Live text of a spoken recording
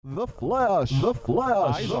The Flash,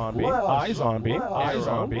 Eyes on me,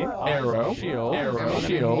 arrow, shield, And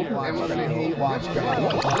we're gonna hate watch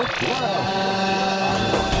God.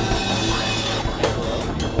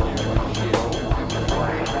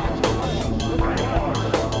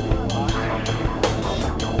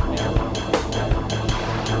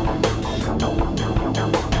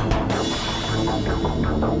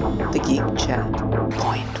 The Geek Chat.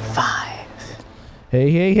 Point 5.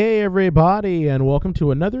 Hey, everybody, and welcome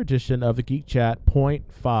to another edition of the Geek Chat Point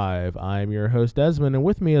 5. I'm your host, Desmond, and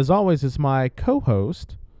with me, as always, is my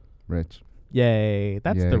co-host, Rich. Yay,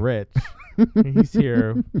 that's Yay. the Rich. He's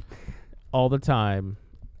here all the time,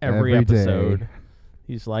 every Every day. episode.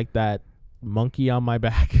 He's like that monkey on my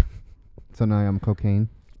back. So now I'm cocaine,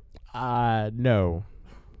 No.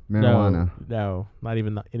 marijuana, No, not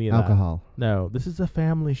even any of alcohol. that. No, this is a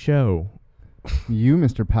family show. You,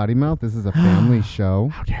 Mr. Potty Mouth, this is a family show.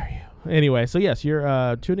 How dare you? Anyway, so yes,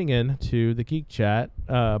 you're tuning in to the Geek Chat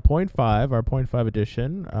Point 5, our Point 5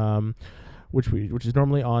 edition, which is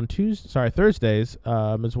normally on Thursdays,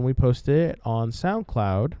 is when we post it on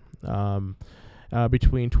SoundCloud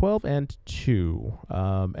between 12 and 2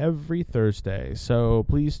 every Thursday. So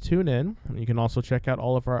please tune in. You can also check out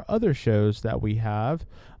all of our other shows that we have.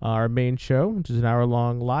 Our main show, which is an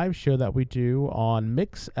hour-long live show that we do on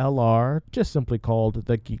MixLR, just simply called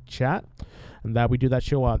The Geek Chat. And that we do that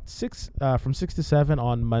show on from 6 to 7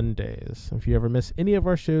 on Mondays. If you ever miss any of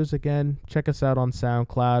our shows, again, check us out on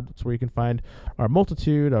SoundCloud. It's where you can find our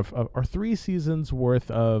multitude of our 3 seasons worth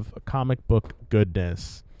of comic book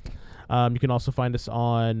goodness. You can also find us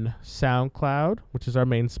on SoundCloud, which is our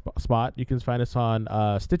main spot. You can find us on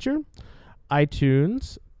Stitcher,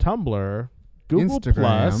 iTunes, Tumblr, Google+,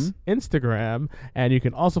 Instagram, and you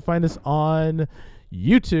can also find us on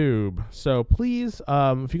YouTube. So please,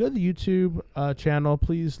 if you go to the YouTube channel,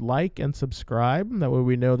 please like and subscribe. That way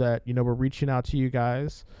we know that we're reaching out to you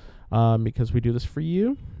guys because we do this for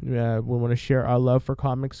you. We want to share our love for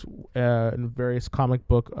comics and various comic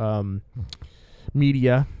book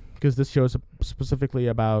media, because this show is specifically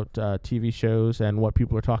about TV shows and what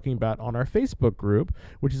people are talking about on our Facebook group,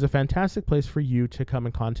 which is a fantastic place for you to come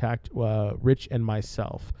and contact Rich and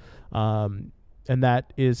myself. And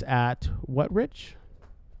that is at what, Rich?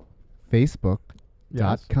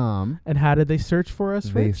 Facebook.com. And how did they search for us,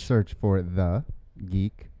 They Rich? search for The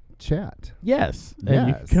Geek Chat. Yes. And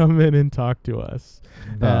you Yes. come in and talk to us.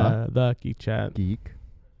 The The Geek Chat. Geek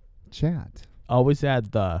Chat. Always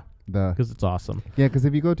add the, The because it's awesome. Yeah, because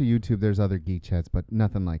if you go to YouTube, there's other Geek Chats, but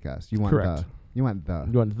nothing like us. You want Correct. You want the.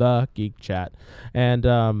 You want the Geek Chat. And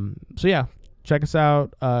so yeah, check us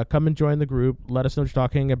out. Come and join the group. Let us know what you're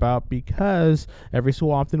talking about, because every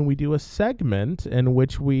so often we do a segment in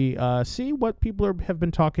which we see what people have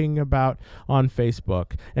been talking about on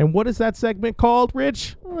Facebook. And what is that segment called,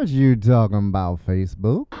 Rich? What you talking about,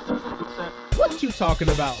 Facebook? What you talking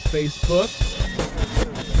about, Facebook?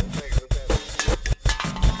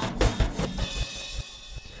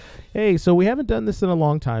 Hey, so we haven't done this in a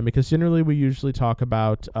long time, because generally we usually talk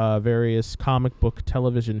about various comic book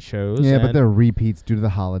television shows. Yeah, but they're repeats due to the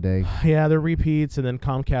holiday. Yeah, they're repeats, and then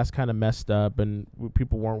Comcast kind of messed up, and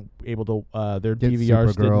people weren't able to, their Get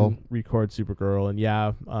DVRs Supergirl. didn't record Supergirl, and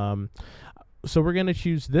yeah. So we're going to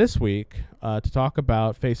choose this week to talk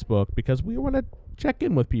about Facebook, because we want to check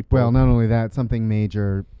in with people. Well, not only that, something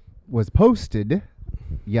major was posted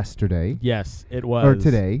yesterday. Yes, it was. Or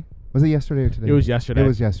today. Was it yesterday or today? It was yesterday. It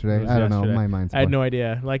was yesterday. It was I don't know. yesterday. My mind's I had blank. no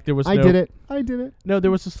idea. Like, there was I did it. No, there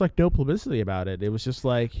was just like no publicity about it. It was just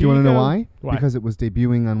like, Do you want to know why? Why? Because it was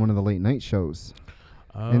debuting on one of the late night shows.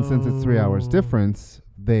 And since it's 3 hours Oh. difference,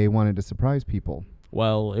 they wanted to surprise people.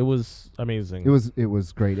 Well, it was amazing. It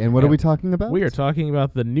was great. And what are we talking about? We are talking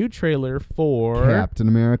about the new trailer for Captain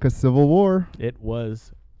America Civil War. It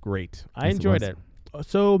was great. I Yes, it enjoyed was. it.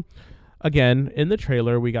 So, again, in the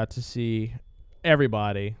trailer, we got to see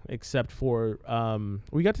everybody except for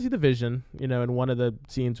we got to see the Vision, in one of the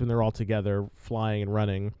scenes when they're all together flying and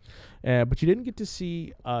running. But you didn't get to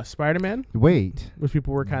see Spider-Man, Wait. which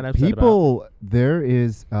people were kind of upset about. People, there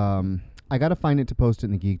is, I got to find it to post it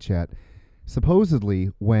in the Geek Chat.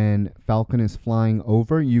 Supposedly, when Falcon is flying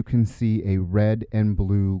over, you can see a red and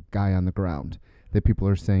blue guy on the ground that people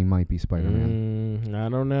are saying might be Spider-Man. I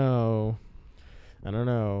don't know.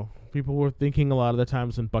 People were thinking a lot of the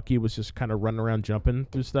times when Bucky was just kind of running around jumping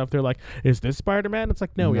through stuff, they're like, is this Spider-Man? It's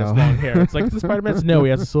like, no, he has No. long hair. It's like, is this Spider-Man? No, he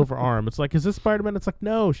has a silver arm. It's like, is this Spider-Man? It's like,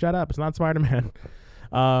 no, shut up. It's not Spider-Man.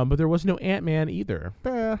 But there was no Ant-Man either.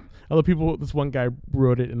 Although this one guy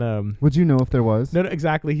wrote it in Would you know if there was? No,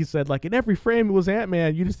 exactly. He said, like, in every frame it was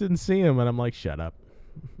Ant-Man. You just didn't see him. And I'm like, shut up.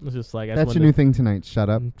 It's just like, That's your new thing tonight. Shut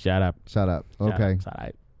up. Shut up. Shut up. Shut Okay.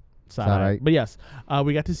 up. Side-eye. But yes,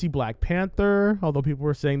 we got to see Black Panther. Although people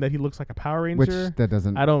were saying that he looks like a Power Ranger, Which that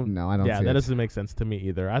doesn't. I don't. No, I don't. Yeah, see that it. doesn't make sense to me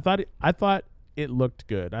either. I thought it looked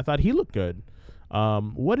good. I thought he looked good.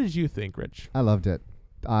 What did you think, Rich? I loved it.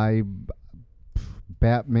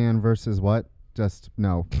 Batman versus what? Just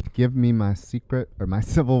no. Give me my secret or my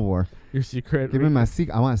Civil War. Your secret. Give me my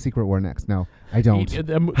secret. I want a Secret War next. No, I don't.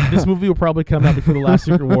 This movie will probably come out before the last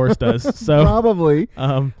Secret Wars does. So Probably.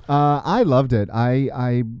 Um, I loved it.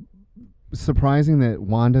 I surprising that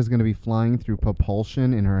Wanda's going to be flying through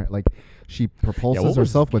propulsion in her she propulses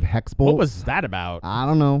herself with hex bolts. what was that about? I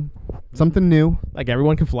don't know. Something new. Like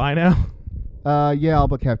everyone can fly now? Yeah, all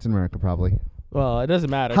but Captain America probably. Well, it doesn't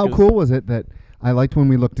matter. How cool was it that I liked when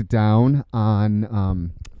we looked it down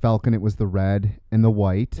on Falcon? It was the red and the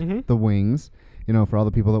white, the wings. You know, for all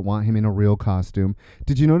the people that want him in a real costume.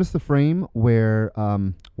 Did you notice the frame where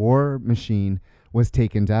War Machine was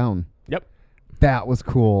taken down? Yep. That was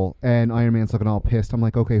cool. And Iron Man's looking all pissed. I'm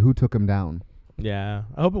like, okay, who took him down? Yeah.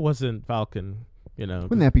 I hope it wasn't Falcon. You know.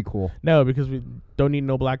 Wouldn't that be cool? No, because we don't need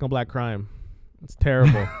no black on black crime. It's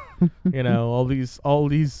terrible. You know, all these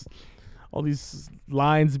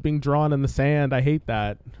lines being drawn in the sand. I hate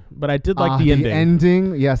that. But I did like the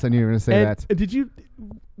ending. Yes, I knew you were going to say that.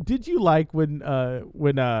 Did you like when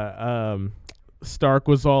Stark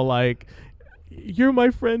was all like, "You're my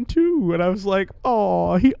friend too," and I was like,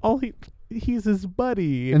 "Oh, he's his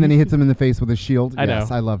buddy." And then he hits him in the face with a shield. I Yes,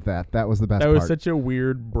 know. I love that. That was the best That part. was such a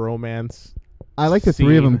weird bromance. I like the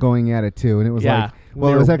three of them scene. going at it too, and it was Yeah, like, when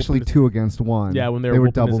well, they it was were actually whooping his- 2 against 1. Yeah, when they were were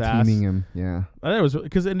whooping double his ass. teaming him. Yeah. I thought it was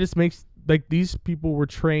because it just makes like these people were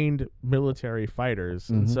trained military fighters,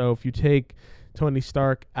 and so if you take Tony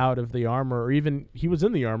Stark out of the armor, or even he was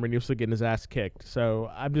in the armor and he was still getting his ass kicked. So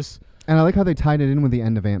I'm just. And I like how they tied it in with the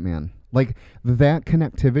end of Ant-Man. Like that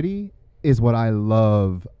connectivity is what I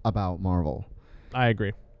love about Marvel. I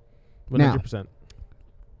agree. Now, 100%.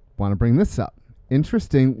 Want to bring this up.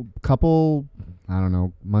 Interesting. Couple, I don't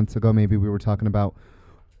know, months ago maybe we were talking about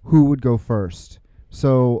who would go first.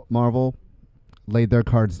 So Marvel laid their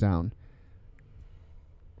cards down.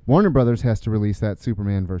 Warner Brothers has to release that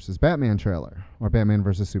Superman versus Batman trailer, or Batman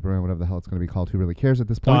versus Superman, whatever the hell it's going to be called. Who really cares at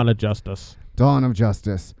this point? Dawn of Justice. Dawn of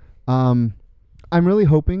Justice. I'm really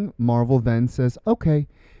hoping Marvel then says, okay,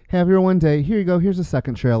 have your one day. Here you go. Here's a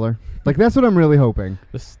second trailer. Like, that's what I'm really hoping.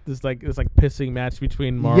 This pissing match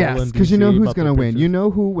between Marvel and DC. Yes, because you know who's about going to their win. pictures. You know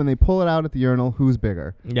who, when they pull it out at the urinal, who's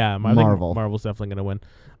bigger. Yeah, I Marvel. think Marvel's definitely going to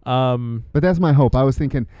win. But that's my hope. I was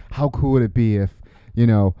thinking, how cool would it be if,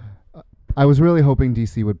 I was really hoping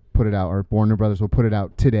DC would put it out, or Warner Brothers would put it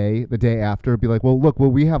out today, the day after. Be like, well, look,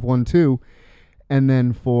 we have one too. And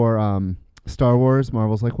then for Star Wars,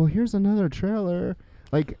 Marvel's like, well, here's another trailer.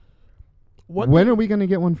 Like, when are we going to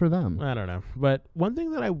get one for them? I don't know. But one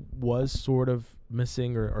thing that I was sort of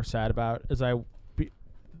missing or sad about is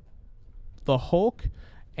the Hulk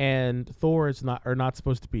and Thor are not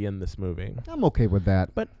supposed to be in this movie. I'm okay with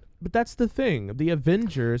that. But that's the thing. The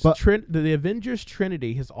Avengers, the Avengers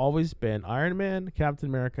Trinity has always been Iron Man, Captain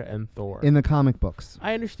America, and Thor. In the comic books.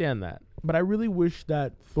 I understand that, but I really wish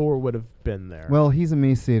that Thor would have been there. Well, he's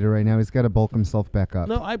emaciated right now. He's got to bulk himself back up.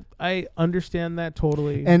 No, I understand that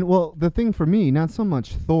totally. And, well, the thing for me, not so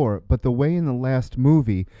much Thor, but the way in the last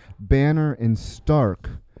movie, Banner and Stark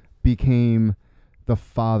became the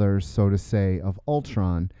fathers, so to say, of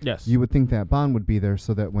Ultron. Yes. You would think that bond would be there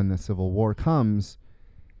so that when the Civil War comes,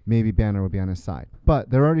 maybe Banner would be on his side. But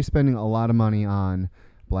they're already spending a lot of money on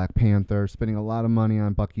Black Panther, spending a lot of money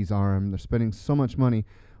on Bucky's arm. They're spending so much money.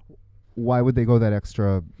 Why would they go that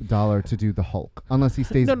extra $1 to do the Hulk? Unless he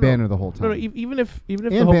stays Banner the whole time. No, even if the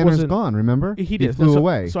and Hulk Banner's wasn't gone, remember? He did. flew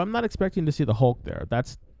away. So I'm not expecting to see the Hulk there.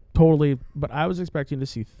 That's totally. But I was expecting to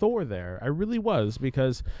see Thor there. I really was,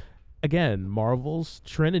 because, again, Marvel's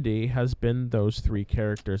Trinity has been those 3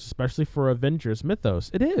 characters, especially for Avengers mythos.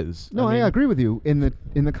 It is. No, I agree with you in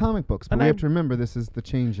the comic books, but And we I- have to remember this is the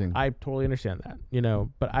changing. I totally understand that,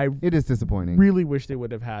 but I It is disappointing. really wish they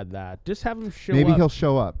would have had that. Just have him show Maybe up. he'll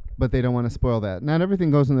show up, but they don't want to spoil that. Not everything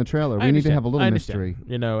goes in the trailer. I We need to understand. have a I little understand.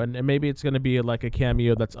 mystery. And maybe it's going to be like a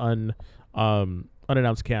cameo that's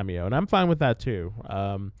unannounced cameo, and I'm fine with that too.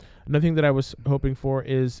 Another thing that I was hoping for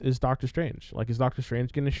is Doctor Strange. Like, is Doctor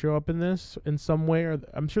Strange going to show up in this in some way? Or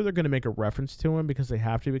I'm sure they're going to make a reference to him because they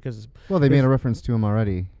have to. Because Well, they made a reference to him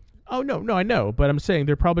already. oh no, I know, but I'm saying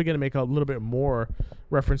they're probably going to make a little bit more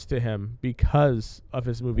reference to him because of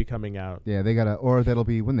his movie coming out. Yeah, they gotta, or that'll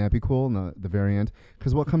be. Wouldn't that be cool? In the very end,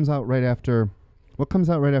 because what comes out right after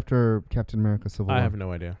Captain America: Civil War? I have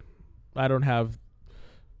no idea. I don't have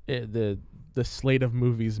the slate of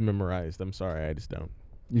movies memorized. I'm sorry, I just don't.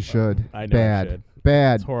 You should. I know I Bad. should.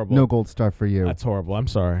 Bad. It's horrible. No gold star for you. That's horrible. I'm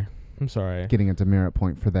sorry. I'm sorry. getting a demerit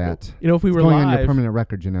point for that. You know, if we It's were going on your live, permanent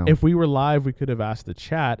record, you know. if we were live, we could have asked the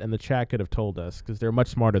chat, and the chat could have told us because they're much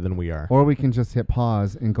smarter than we are. Or we can just hit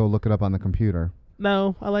pause and go look it up on the computer.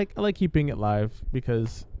 No, I like keeping it live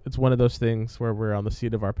because it's one of those things where we're on the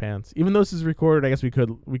seat of our pants. Even though this is recorded, I guess we could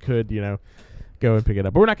go and pick it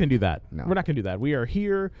up. But we're not going to do that. No. We're not going to do that. We are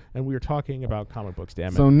here and we are talking about comic books. Damn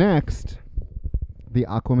it. So next, the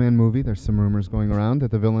Aquaman movie. There's some rumors going around that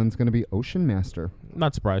the villain's going to be Ocean Master.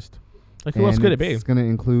 Not surprised. Like who else could it be? It's going to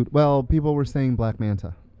include. Well, people were saying Black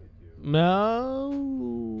Manta.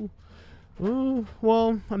 No.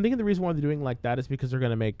 Well, I'm thinking the reason why they're doing like that is because they're going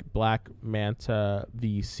to make Black Manta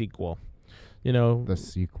the sequel. You know, The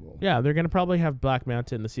sequel. yeah, they're going to probably have Black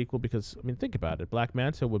Manta in the sequel because, I mean, think about it. Black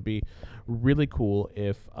Manta would be really cool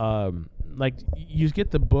if, like, you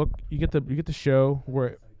get the book, you get the show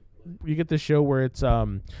where it's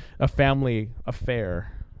a family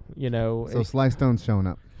affair. You know, So Sly Stone's showing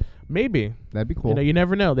up. maybe. That'd be cool. You know, you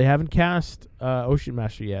never know. They haven't cast Ocean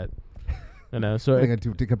Master yet. You know, so I got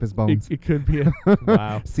to dig up his bones. it could be a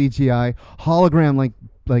wow. CGI hologram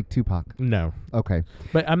like Tupac. No, Okay.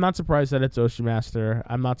 but I'm not surprised that it's Ocean Master.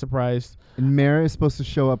 I'm not surprised. And Mara is supposed to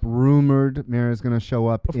show up. Rumored Mara's going to show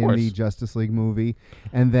up Of in course. the Justice League movie,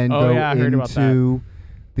 and then Oh, go yeah, I heard about into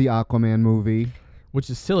the Aquaman movie. Which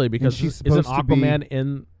is silly because she's isn't supposed to be- Aquaman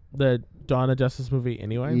in the Dawn of Justice movie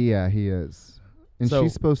anyway? Yeah, he is, and So-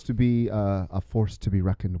 she's supposed to be a force to be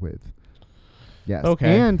reckoned with. Yes.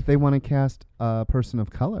 Okay. And they want to cast a person of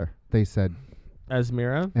color. They said As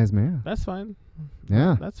Mira? as Mara. That's fine.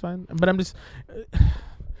 Yeah. That's fine. But I'm just...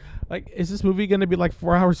 like, is this movie going to be like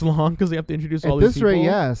 4 hours long because they have to introduce all At these this people? rate,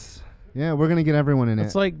 yes. Yeah, we're gonna get everyone in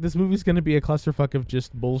It's it. like this movie's going to be a clusterfuck of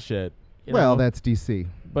just bullshit. You Well, know? that's DC.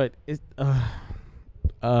 But it's...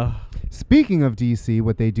 Speaking of DC,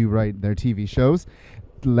 what they do right, their TV shows,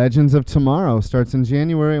 Legends of Tomorrow starts in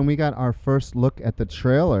January, and we got our first look at the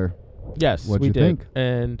trailer. yes, What'd we you did. think?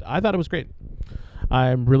 And I thought it was great.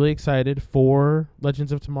 I'm really excited for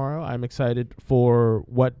Legends of Tomorrow. I'm excited for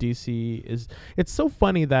what DC is. It's so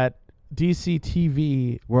funny that DC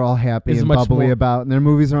TV, We're all happy Is and much bubbly more- about, and their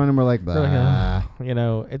movies are on, and we're like, they're like, "Bah." you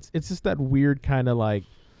know, it's just that weird kind of like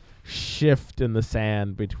shift in the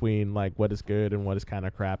sand between like what is good and what is kind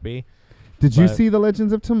of crappy. Did you but- see the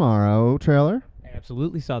Legends of Tomorrow trailer? I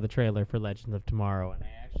absolutely saw the trailer for Legends of Tomorrow, and I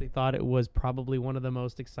actually thought it was probably one of the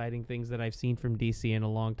most exciting things that I've seen from DC in a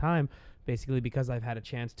long time, basically because I've had a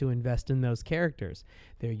chance to invest in those characters.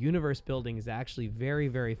 Their universe building is actually very,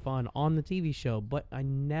 very fun on the TV show, but I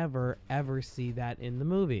never, ever see that in the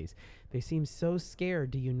movies. They seem so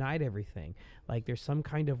scared to unite everything. Like there's some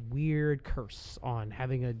kind of weird curse on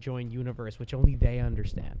having a joined universe, which only they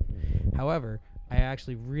understand. However, I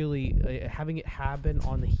actually really having it happen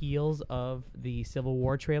on the heels of the Civil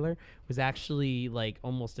War trailer was actually like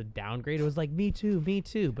almost a downgrade. It was like me too,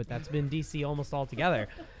 but that's been DC almost altogether.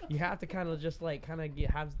 You have to kind of just like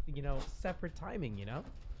have separate timing, you know.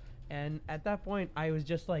 And at that point, I was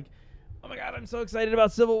just like, oh my god, I'm so excited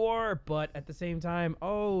about Civil War, but at the same time,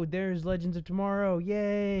 oh, there's Legends of Tomorrow,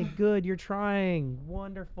 yay, good, you're trying,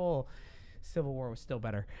 wonderful. Civil War was still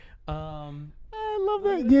better. I love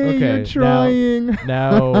that. Yeah, Okay, you're trying.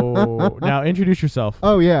 Now introduce yourself.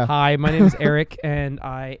 Oh yeah. Hi, my name is Eric, and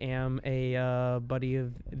I am a buddy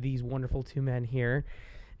of these wonderful two men here.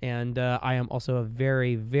 And I am also a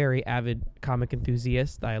very, very avid comic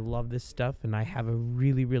enthusiast. I love this stuff, and I have a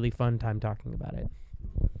really, really fun time talking about it.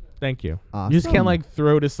 Thank you. Awesome. You just can't like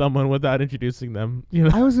throw to someone without introducing them. You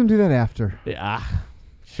know? I was gonna do that after. Yeah,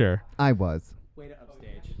 sure. I was. Way to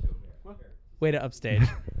upstage. Way to upstage.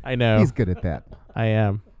 I know. He's good at that. I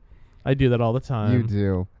am. I do that all the time. You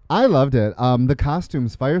do. I loved it. The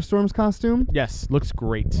costumes, Firestorm's costume Yes, looks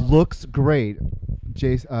great. looks great.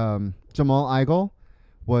 Jamal Igle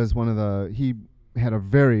was one of the. He had a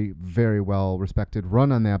very, very well respected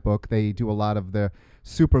run on that book. They do a lot of the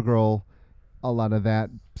Supergirl. A lot of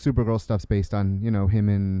that Supergirl stuff's based on him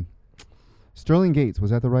and Sterling Gates.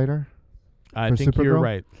 Was that the writer? I For think you're Supergirl?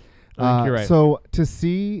 right. I think you're right. So to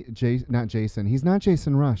see not Jason, he's not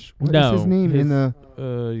Jason Rush. What is no, his name in the?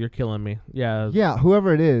 You're killing me. Yeah. Yeah,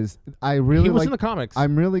 whoever it is, I really He was like. in the comics.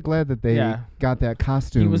 I'm really glad that they Yeah. got that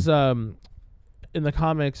costume. He was in the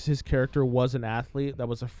comics. His character was an athlete that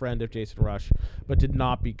was a friend of Jason Rush, but did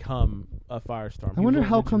not become a Firestorm. I wonder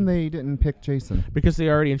how come they didn't pick Jason. Because they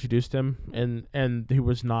already introduced him, and he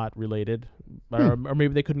was not related, or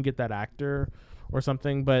maybe they couldn't get that actor or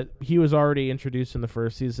something. But he was already introduced in the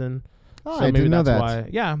first season. Oh, So I maybe didn't know that's that. why.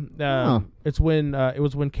 Yeah, Huh. it's when it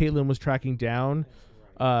was when Caitlin was tracking down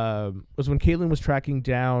was when Caitlin was tracking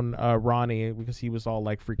down Ronnie because he was all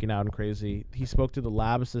like freaking out and crazy. He spoke to the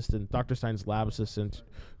lab assistant, Dr. Stein's lab assistant,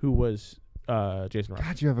 who was Jason Ross.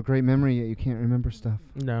 God, you have a great memory, yet you can't remember stuff.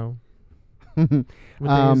 No. What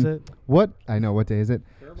day is it? What? I know. What day is it?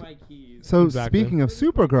 Where are my keys? So Exactly. speaking of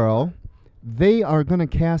Supergirl, they are going to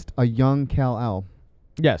cast a young Kal-El.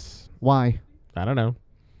 Yes. Why? I don't know.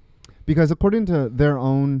 Because according to their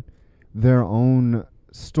own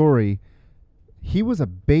story, he was a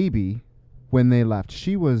baby when they left.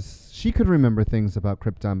 She could remember things about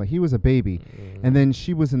Krypton, but he was a baby. And then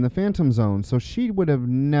she was in the Phantom Zone, so she would have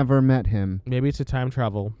never met him Maybe it's a time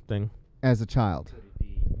travel thing. as a child.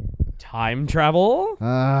 Time travel?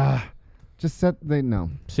 Just set they no.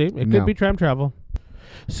 See, it No. could be time travel.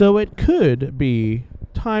 So it could be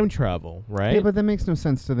time travel, right? Yeah, but that makes no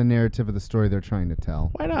sense to the narrative of the story they're trying to tell.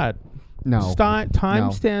 Why not? No. Time No.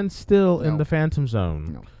 stands still in No. the Phantom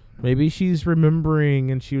Zone. No. Maybe she's remembering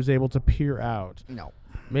and she was able to peer out. No.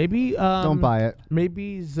 Maybe Don't buy it.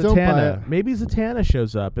 Maybe Don't buy Zatanna. it. Maybe Zatanna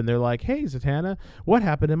shows up and they're like, "Hey, Zatanna, what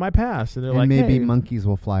happened in my past?" And they're And like, maybe "Hey, monkeys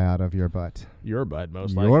will fly out of your butt. your butt,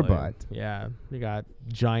 most Your likely." butt. Yeah, you got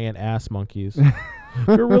giant ass monkeys.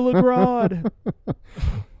 Gorilla Grodd. Oh,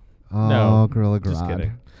 No, Gorilla Grodd. Just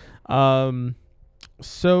kidding.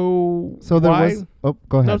 So So there why, was. Oh,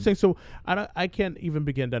 go ahead. No, I'm saying so. I can't even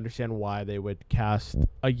begin to understand why they would cast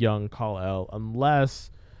a young Kal-El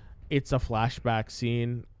unless it's a flashback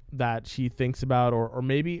scene that she thinks about, or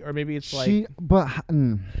maybe it's like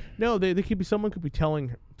no, they could be someone could be telling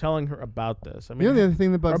her about this. I mean, you know the other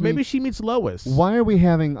thing that or bugs maybe me. she meets Lois. Why are we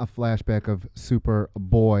having a flashback of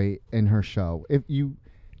Superboy in her show? If you,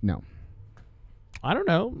 no. I don't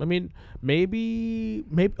know. I mean, maybe.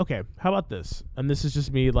 Okay, how about this? And this is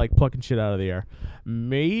just me like plucking shit out of the air.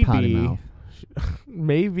 Potty mouth.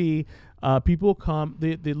 Maybe people come.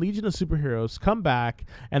 The Legion of Superheroes come back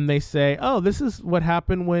and they say, "Oh, this is what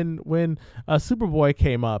happened when Superboy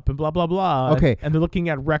came up," and blah blah blah. Okay. and they're looking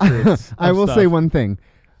at records. I of will stuff. say one thing.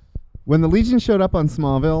 When the Legion showed up on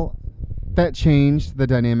Smallville, that changed the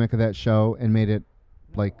dynamic of that show and made it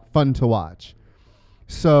like fun to watch.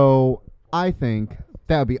 So I think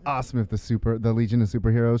that would be awesome if the Legion of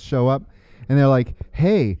Superheroes show up and they're like,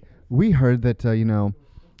 "Hey, we heard that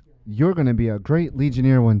you're going to be a great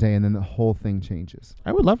Legionnaire one day," and then the whole thing changes.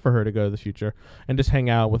 I would love for her to go to the future and just hang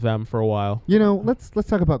out with them for a while. Let's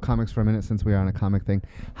talk about comics for a minute since we are on a comic thing.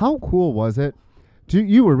 How cool was it?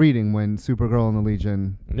 You were reading when Supergirl and the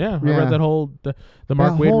Legion. Yeah, I read that whole the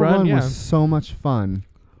Mark that Waid whole run. Yeah, was so much fun.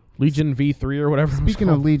 Legion V3 or whatever. it was Speaking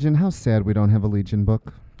of called. Legion, how sad we don't have a Legion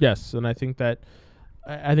book. Yes, and I think that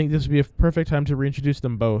I think this would be a perfect time to reintroduce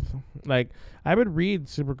them both. Like, I would read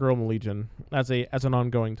Supergirl and the Legion as an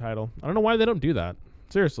ongoing title. I don't know why they don't do that.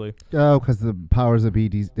 Seriously, Oh, because the powers of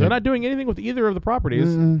BD. they're not doing anything with either of the properties.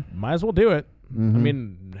 Mm-mm. Might as well do it. Mhm. I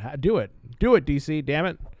mean, do it, DC. Damn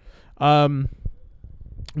it.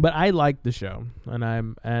 But I like the show, and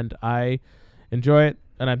I enjoy it,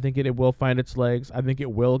 and I'm thinking it will find its legs. I think it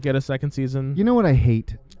will get a second season. You know what I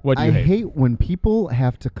hate? What do you I hate? hate when people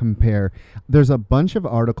have to compare. There's a bunch of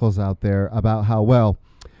articles out there about how, well,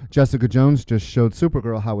 Jessica Jones just showed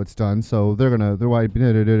Supergirl how it's done, so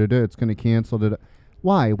it's going to cancel it.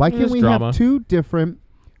 Why? Why can't It's we drama. have two different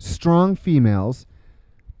strong females,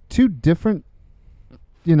 two different,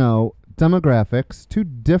 demographics, two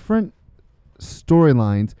different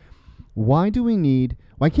storylines? Why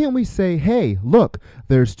can't we say, hey, look,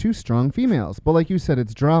 there's two strong females? But like you said,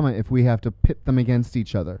 it's drama if we have to pit them against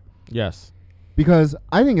each other. Yes. Because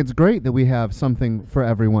I think it's great that we have something for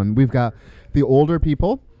everyone. We've got the older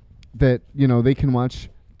people that, they can watch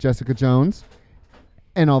Jessica Jones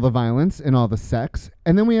and all the violence and all the sex.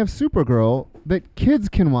 And then we have Supergirl that kids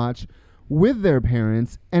can watch with their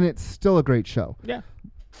parents, and it's still a great show. Yeah.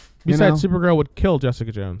 You Besides, know? Supergirl would kill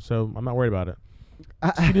Jessica Jones, so I'm not worried about it.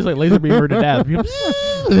 She just laser beam her to death.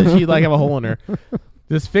 And she'd have a hole in her.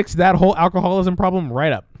 Just fix that whole alcoholism problem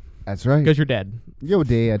right up That's right. because you're dead. Yo,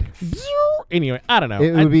 Dad. Anyway, I don't know.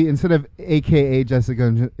 It would be, instead of AKA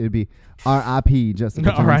Jessica, it'd be RIP Jessica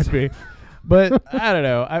Jones. R.I.P. But I don't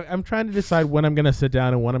know. I'm trying to decide when I'm gonna sit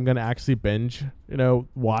down and when I'm gonna actually binge.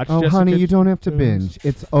 Watch. Oh, Jessica honey, you don't have to Jones. binge.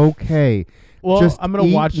 It's okay. Well, Just I'm gonna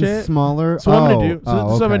eat watch in it. smaller. So what I'm gonna do. So this is what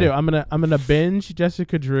I'm okay. gonna do. I'm gonna binge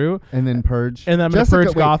Jessica Drew, And then purge. and then I'm gonna Jessica, purge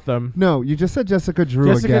wait, Gotham. No, you just said Jessica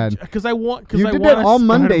Drew again. Because I want. Cause You I did want that a all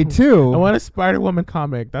Monday Spider- too. I want a Spider-Woman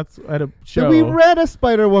comic. That's at a show. We read a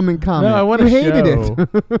Spider-Woman comic. No, I want you a hated show.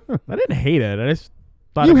 it. I didn't hate it.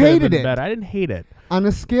 thought You it could have hated been it. better. I didn't hate it. On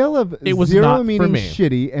a scale of It was 0 not for meaning me.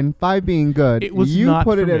 shitty and 5 being good, It was you not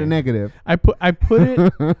put for it at me. a negative. I put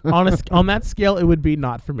it on that scale. It would be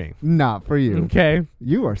not for me. Not for you. Okay.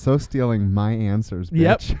 You are so stealing my answers,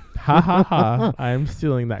 bitch. Yep. Ha ha ha. I'm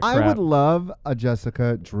stealing that crap. I would love a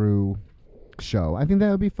Jessica Drew show. I think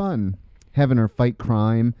that would be fun. Having her fight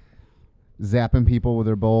crime, zapping people with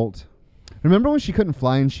her bolt. Remember when she couldn't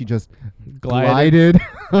fly and she just glided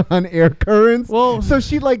on air currents? Well- so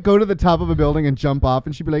she'd like go to the top of a building and jump off,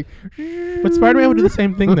 and she'd be like, But Spider-Man would do the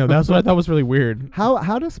same thing though. That's what I thought was really weird. How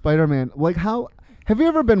does Spider-Man, like, how have you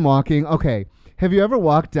ever been walking? Okay, have you ever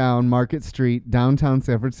walked down Market Street, downtown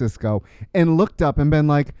San Francisco, and looked up and been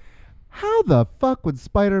like, how the fuck would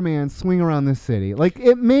Spider-Man swing around this city? Like,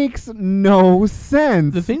 it makes no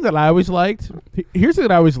sense. The thing that I always liked. Here's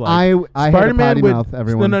what I always liked. I had a potty mouth,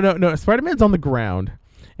 everyone. No. Spider-Man's on the ground,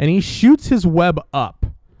 and he shoots his web up.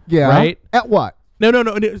 Yeah. Right? At what? No.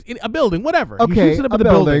 In a building, whatever. He Okay, shoots it up a in the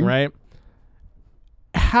building, building. right?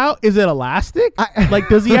 How is it elastic? Like,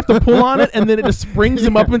 does he have to pull on it and then it just springs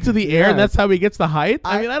him up into the air, and Yes. that's how he gets the height?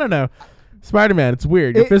 I mean, I don't know. Spider-Man, it's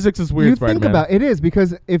weird. Your physics is weird, You Spider-Man. think about it is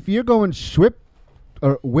because if you're going flip,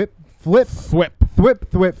 Thwip.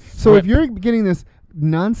 thwip. So if Thwip. you're getting this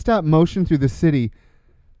nonstop motion through the city,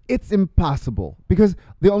 it's impossible because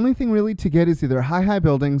the only thing really to get is either high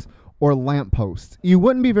buildings or lampposts. You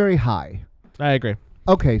wouldn't be very high. I agree.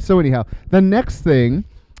 Okay, so anyhow, the next thing,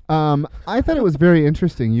 I thought it was very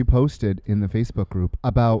interesting. You posted in the Facebook group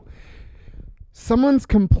about someone's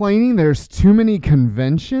complaining there's too many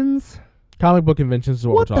conventions. Comic book conventions is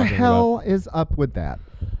what What we're the talking hell is up with that?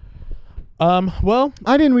 about. Well,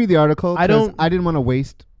 I didn't read the article. I 'cause don't- I didn't want to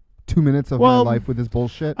waste 2 minutes of Well, my life with this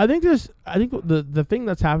bullshit. I think the thing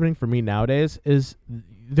that's happening for me nowadays is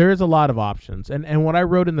there is a lot of options. And what I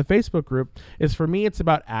wrote in the Facebook group is, for me, it's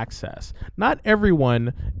about access. Not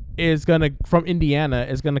everyone from Indiana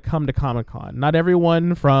is gonna come to Comic-Con. Not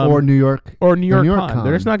everyone from or New York. New York York Con. Con.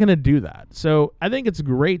 They're just not going to do that. So I think it's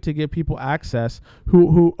great to give people access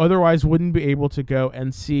who otherwise wouldn't be able to go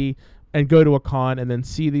and see and go to a con and then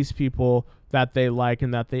see these people that they like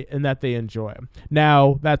and that they enjoy.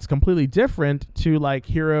 Now that's completely different to like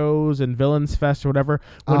Heroes and Villains Fest or whatever,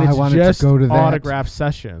 when I it's wanted to just go to that. autograph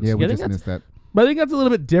sessions. Yeah, we I think just that's- missed that. But I think that's a little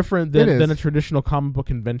bit different It than is. a traditional comic book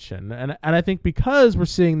convention. And I think because we're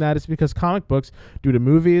seeing that, it's because comic books, due to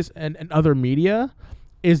movies and other media,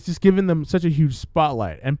 is just giving them such a huge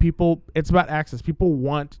spotlight. And people, it's about access. People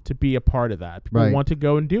want to be a part of that. People Right. want to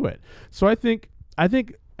go and do it. So I think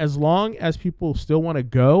as long as people still want to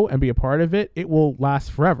go and be a part of it, it will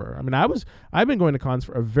last forever. I mean, I've been going to cons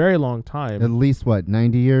for a very long time. At least,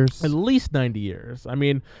 90 years? At least 90 years. I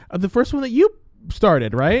mean, the first one that you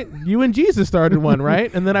started, right? You and Jesus started one,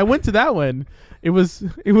 right? And then I went to that one. It was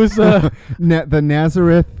The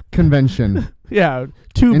Nazareth Convention. yeah,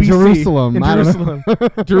 2 In BC. Jerusalem. In I don't Jerusalem.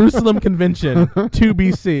 Jerusalem Convention, 2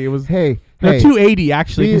 BC. It was Hey, 280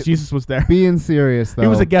 actually, because Be- Jesus was there. being serious, though. He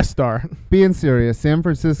was a guest star. Being serious, San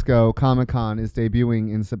Francisco Comic-Con is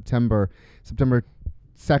debuting in September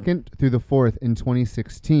 2nd through the 4th in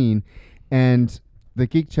 2016. And the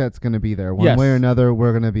Geek Chat's going to be there. One Yes. way or another,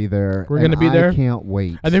 we're going to be there. We're and gonna be there. I can't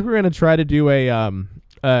wait. I think we're going to try to do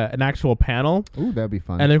an actual panel. Ooh, that'd be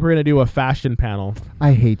fun. And then we're going to do a fashion panel.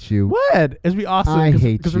 I hate you. What? It'd be awesome. I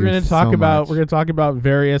hate Because we're you going to talk so about much.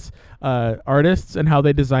 various artists and how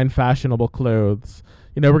they design fashionable clothes.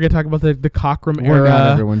 You know, we're going to talk about the Cockrum We're era.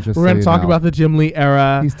 not, everyone, just We're so going you to talk know. about the Jim Lee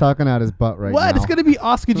era. He's talking out his butt right What? now. It's going to be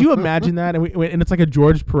awesome. Could you imagine that? And it's like a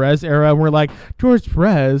George Perez era. And we're like, George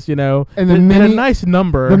Perez, you know, And the in a mini- nice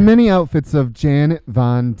number. The mini outfits of Janet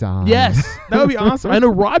Von Dyne. Yes, that would be awesome. I know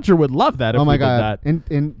Roger would love that if Oh we my did God.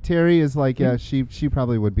 that. And Terry is like, yeah, she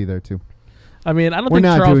probably would be there too. I mean, I don't We're think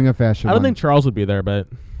not Charles, doing a fashion I don't one. think Charles would be there, but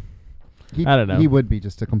I don't know. He would be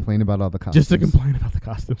just to complain about all the costumes. just to complain about the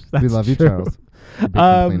costumes. That's We love you, true. Charles. You're a big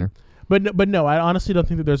complainer. But no, I honestly don't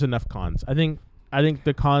think that there's enough cons. I think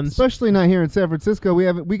the cons. Especially not here in San Francisco.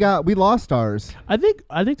 We lost ours. I think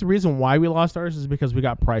the reason why we lost ours is because we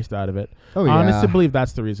got priced out of it. Oh, I honestly yeah. believe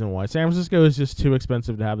that's the reason why. San Francisco is just too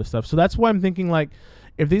expensive to have this stuff. So that's why I'm thinking, like,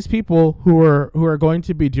 if these people who are going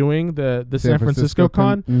to be doing the San Francisco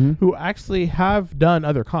Con, Mhm. who actually have done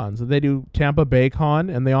other cons, they do Tampa Bay Con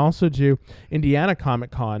and they also do Indiana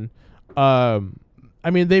Comic Con. I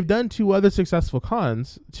mean, they've done 2 other successful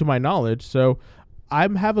cons, to my knowledge, so I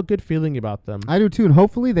have a good feeling about them. I do too, and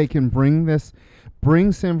hopefully they can bring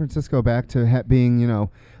San Francisco back to being,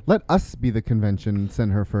 let us be the convention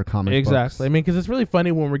center for comic Exactly. I books. mean, because it's really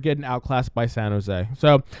funny when we're getting outclassed by San Jose.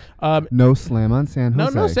 So, No slam on San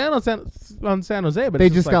Jose. no sand on San Jose, but They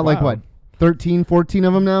it's just got wow. like what, 13, 14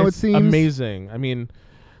 of them now, it seems. Amazing. I mean,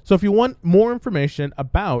 so if you want more information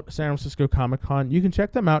about San Francisco Comic Con, you can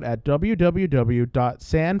check them out at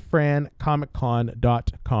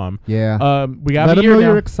www.sanfrancomiccon.com. Yeah. We got Let a them year know now.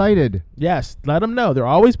 you're excited. Yes, let them know. They're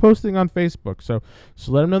always posting on Facebook. So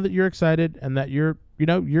let them know that you're excited and that you're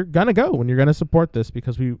going to go and you're going to support this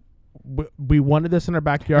because we wanted this in our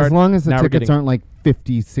backyard. As long as the Now we're tickets getting- aren't like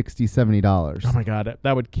 $50, $60, $70. Oh my God,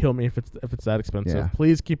 that would kill me if it's that expensive. Yeah.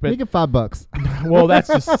 Please keep it. Make it $5. Well, that's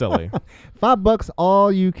just silly. $5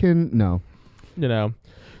 all you can. No.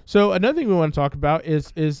 So another thing we want to talk about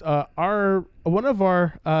is one of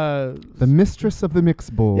our The mistress of the mix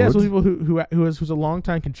board. yeah, so people who's a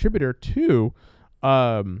longtime contributor to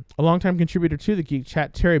the Geek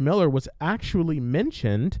Chat, Terry Miller, was actually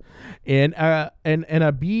mentioned in a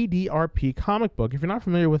BDRP comic book. If you're not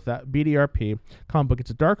familiar with that BDRP comic book,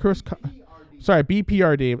 it's a Dark Horse.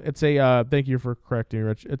 BPRD. It's a thank you for correcting me,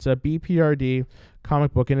 Rich. It's a BPRD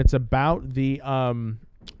comic book, and it's about the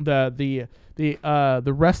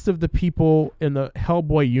rest of the people in the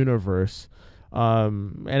Hellboy universe,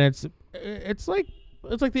 and it's like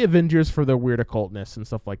the Avengers for their weird occultness and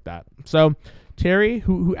stuff like that. So Terry,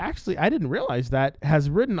 who actually I didn't realize that, has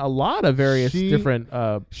written a lot of various different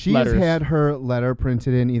She's letters. had her letter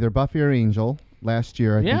printed in either Buffy or Angel last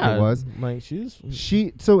year, I think it was. Like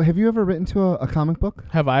So have you ever written to a comic book?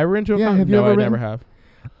 Have I written to a Yeah, comic? have you No, ever I never written? have.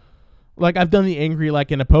 Like I've done the angry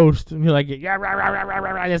like in a post and you're like yeah rah, rah, rah, rah,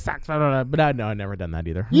 rah, this sucks but I've never done that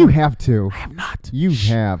either. You have to. I have not. You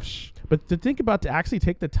have. But to think about to actually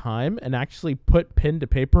take the time and actually put pen to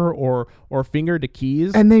paper or finger to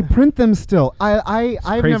keys. And they print them still. I've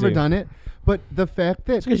crazy. never done it, but the fact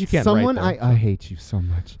that It's 'cause you can't write, someone though. I hate you so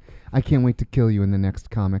much. I can't wait to kill you in the next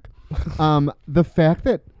comic. The fact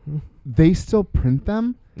that they still print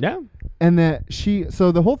them Yeah. and that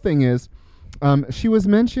so the whole thing is she was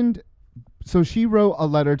mentioned. So she wrote a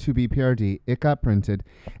letter to BPRD. It got printed,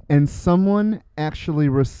 and someone actually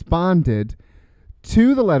responded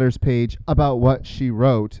to the letters page about what she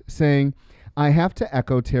wrote, saying, I have to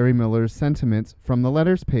echo Terry Miller's sentiments from the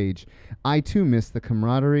letters page. I too miss the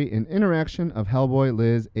camaraderie and interaction of Hellboy,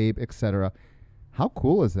 Liz, Abe, etc. How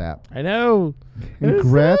cool is that? I know.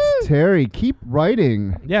 Congrats, Terry. Keep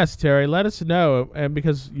writing. Yes, Terry. Let us know, and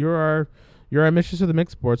because you're our mistress of the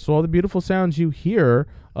mix board, so all the beautiful sounds you hear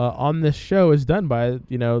on this show is done by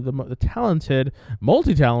the talented,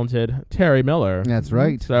 multi-talented Terry Miller. That's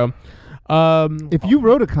right. So, if you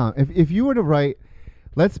wrote if you were to write,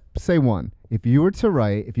 let's say if you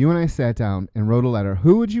and I sat down and wrote a letter,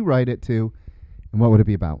 who would you write it to, and what would it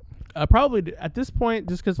be about? probably at this point,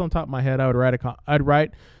 just because on top of my head, I would I'd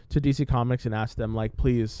write to DC Comics and ask them, like,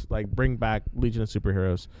 please, like, bring back Legion of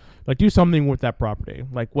Superheroes, like, do something with that property.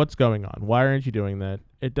 Like, what's going on? Why aren't you doing that?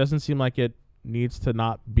 It doesn't seem like it needs to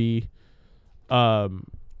not be.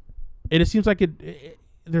 It seems like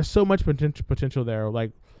there's so much potential there.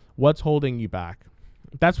 Like, what's holding you back?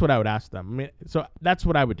 That's what I would ask them. I mean, so that's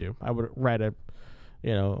what I would do. I would write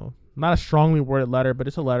not a strongly worded letter, but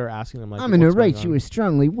it's a letter asking them, like, I'm going to what's going write you on. a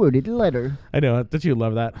strongly worded letter. I know that you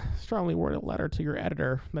love that strongly worded letter to your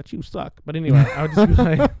editor that you suck. But anyway, I would just be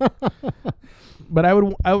like, but I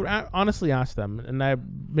would honestly ask them, and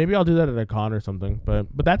maybe I'll do that at a con or something. But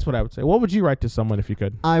that's what I would say. What would you write to someone if you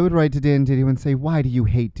could? I would write to Dan Didio and say, why do you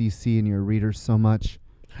hate DC and your readers so much?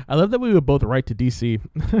 I love that we would both write to DC.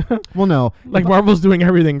 Well, no. Like Marvel's doing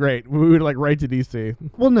everything great. We would like write to DC.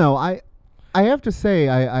 Well, no. I have to say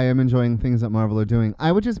I am enjoying things that Marvel are doing. I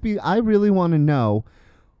really want to know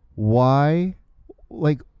why,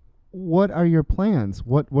 like, what are your plans?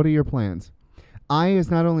 What are your plans? I, as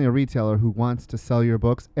not only a retailer who wants to sell your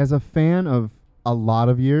books, as a fan of a lot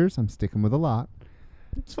of years, I'm sticking with a lot.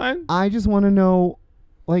 It's fine. I just want to know,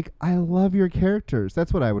 like, I love your characters.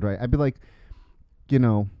 That's what I would write. I'd be like,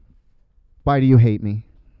 why do you hate me?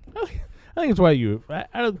 I think it's why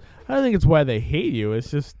I don't think it's why they hate you.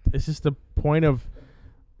 It's just the point of,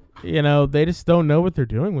 they just don't know what they're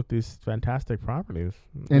doing with these fantastic properties.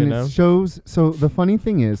 And it shows. So the funny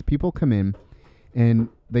thing is, people come in and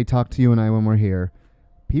they talk to you and I when we're here.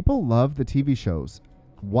 People love the TV shows.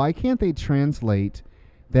 Why can't they translate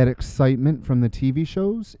that excitement from the TV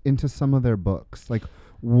shows into some of their books? Like,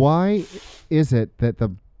 why is it that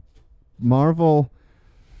the Marvel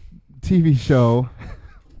TV show...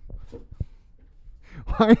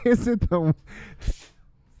 Why is it the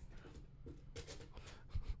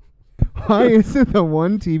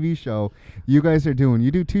one TV show you guys are doing?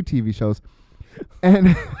 You do 2 TV shows.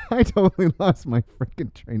 And I totally lost my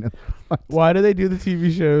freaking train of thought. Why do they do the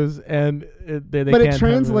TV shows and they But can't it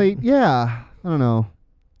translate, yeah. I don't know.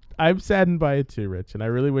 I'm saddened by it too, Rich, and I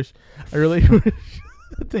really wish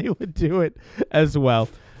that they would do it as well,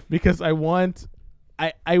 because I want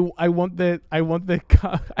the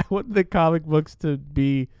comic books to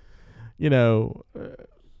be,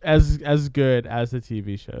 as good as the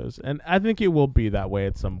TV shows, and I think it will be that way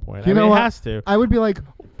at some point. You know it what? has to. I would be like,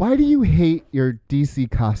 why do you hate your DC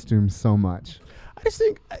costumes so much? I just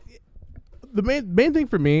think the main thing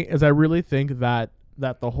for me is I really think that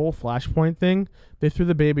the whole Flashpoint thing, they threw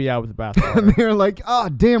the baby out with the bathwater. And they're like, oh,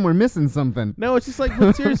 damn, we're missing something. No, it's just like,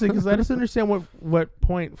 but seriously, because I just understand what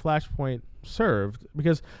point Flashpoint served,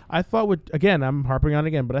 because I thought again, I'm harping on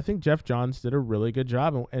again, but I think Jeff Johns did a really good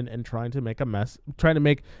job in trying to make a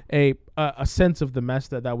sense of the mess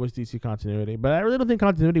that was DC continuity. But I really don't think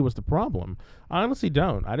continuity was the problem. I honestly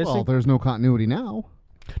don't. I just think there's no continuity now.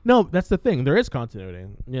 No, that's the thing. There is continuity.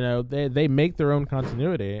 They make their own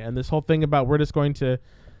continuity, and this whole thing about we're just going to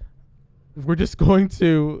change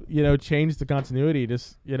the continuity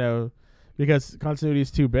because continuity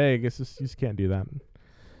is too big. It's just, you just can't do that.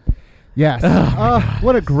 Yes.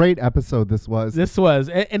 What a great episode this was.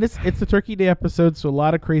 And it's the Turkey Day episode, so a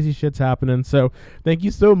lot of crazy shit's happening. So thank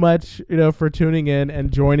you so much, for tuning in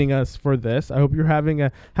and joining us for this. I hope you're having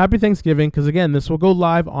a happy Thanksgiving, because again, this will go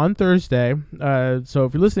live on Thursday. So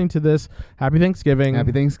if you're listening to this, happy Thanksgiving.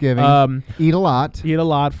 Happy Thanksgiving. Eat a lot. Eat a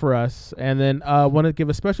lot for us. And then I want to give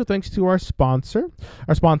a special thanks to our sponsors.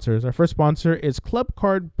 Our first sponsor is Club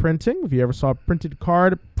Card Printing. If you ever saw a printed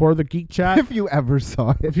card for the Geek Chat. If you ever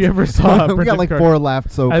saw it. We got like card. 4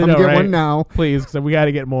 left, so come get one now. Please, because we got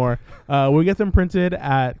to get more. We get them printed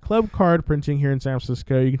at Club Card Printing here in San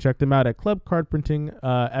Francisco. You can check them out at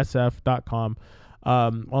clubcardprintingsf.com.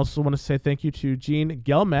 Also want to say thank you to Gene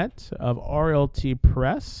Gelmet of RLT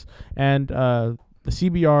Press and the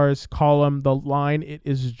CBR's column, The Line It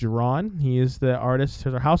Is Drawn. He is the artist,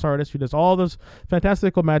 he's our house artist who does all those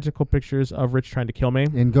fantastical, magical pictures of Rich trying to kill me.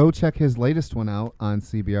 And go check his latest one out on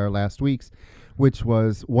CBR last week's, which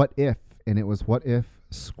was What If? And it was what if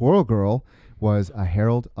Squirrel Girl was a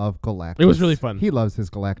herald of Galactus. It was really fun. He loves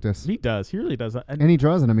his Galactus. He does. He really does. And he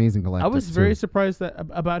draws an amazing Galactus. I was very surprised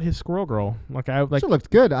about his Squirrel Girl. She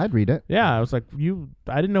looked good. I'd read it. Yeah, I was like,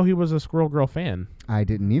 I didn't know he was a Squirrel Girl fan. I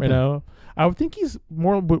didn't either. I would think he's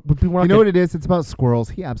would be more. You know what it is? It's about squirrels.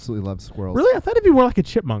 He absolutely loves squirrels. Really, I thought it'd be more like a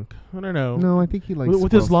chipmunk. I don't know. No, I think he likes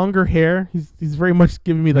with his longer hair. He's very much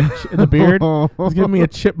giving me in the beard. He's giving me a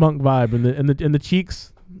chipmunk vibe in the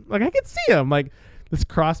cheeks. Like I could see him like this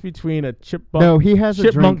cross between a chipmunk. No, he has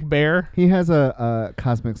chipmunk a drink. Bear. He has a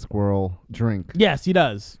cosmic squirrel drink. Yes, he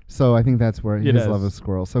does. So I think that's where his love of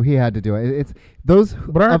squirrels. So he had to do it. It's those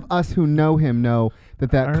of us who know him know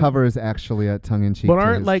that cover is actually a tongue-in-cheek. But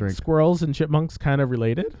aren't to his drink. squirrels and chipmunks kind of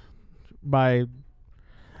related? I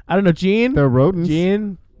don't know, Gene. They're rodents.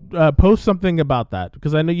 Gene, post something about that,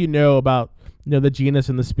 because I know you know about the genus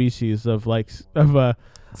and the species of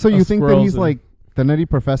So you think that he's and like the Nutty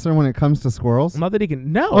Professor when it comes to squirrels? Not that he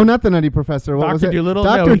can. No. Oh, not the Nutty Professor. What was it? Dr. Dolittle.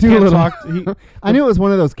 Dr. Dolittle. I knew it was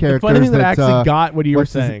one of those characters. The funny thing that I actually got what you were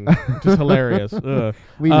saying, which is hilarious.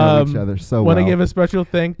 We know each other so well. Want to give a special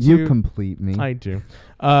thank to you complete me. I do.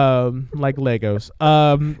 Like Legos.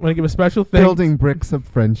 Want to give a special thank. Building bricks of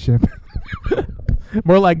friendship.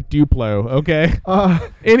 More like Duplo. Okay.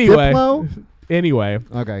 Anyway. Diplo? Anyway.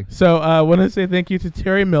 Okay. So I want to say thank you to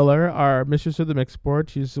Terry Miller, our mistress of the mix board.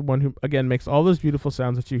 She's the one who, again, makes all those beautiful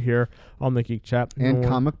sounds that you hear on the Geek Chat. And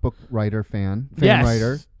comic book writer fan yes.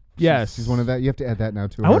 writer. Yes. She's one of that. You have to add that now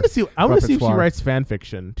too. I want to see if she writes fan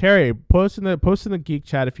fiction. Terry, post in the Geek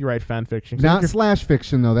Chat if you write fan fiction. Not slash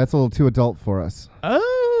fiction though. That's a little too adult for us.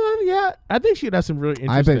 Yeah. I think she does some really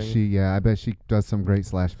interesting. I bet she does some great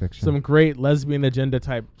slash fiction. Some great lesbian agenda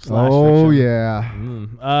type slash fiction. Oh yeah.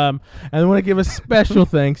 And I want to give a special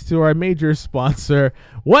thanks to our major sponsor,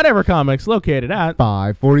 Whatever Comics, located at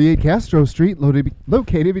 548 Castro Street,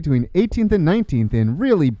 located between 18th and 19th in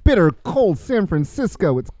really bitter cold San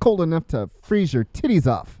Francisco. It's cold enough to freeze your titties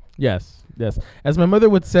off. Yes. As my mother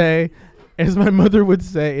would say,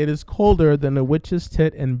 it is colder than a witch's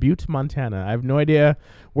tit in Butte, Montana. I have no idea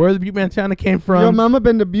where the Butte, Montana came from. Your mama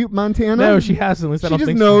been to Butte, Montana? No, she hasn't. At least I don't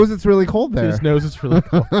think she just knows it's really cold there. She just knows it's really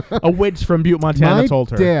cold. A witch from Butte, Montana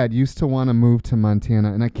told her. My dad used to want to move to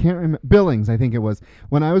Montana, and I can't remember. Billings, I think it was.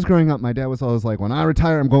 When I was growing up, my dad was always like, when I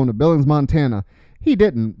retire, I'm going to Billings, Montana. He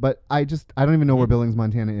didn't, but I don't even know where Billings,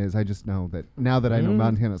 Montana is. I just know that now that I know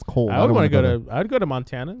Montana's cold. I would want to go to. I'd go to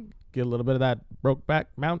Montana. Get a little bit of that Brokeback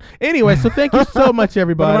Mountain. Anyway, so thank you so much,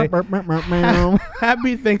 everybody.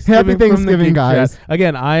 Happy Thanksgiving, guys. Chat.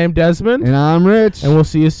 Again, I am Desmond. And I'm Rich. And we'll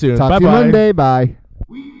see you soon. Talk Bye-bye. to you Monday. Bye.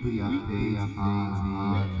 Weekly updates.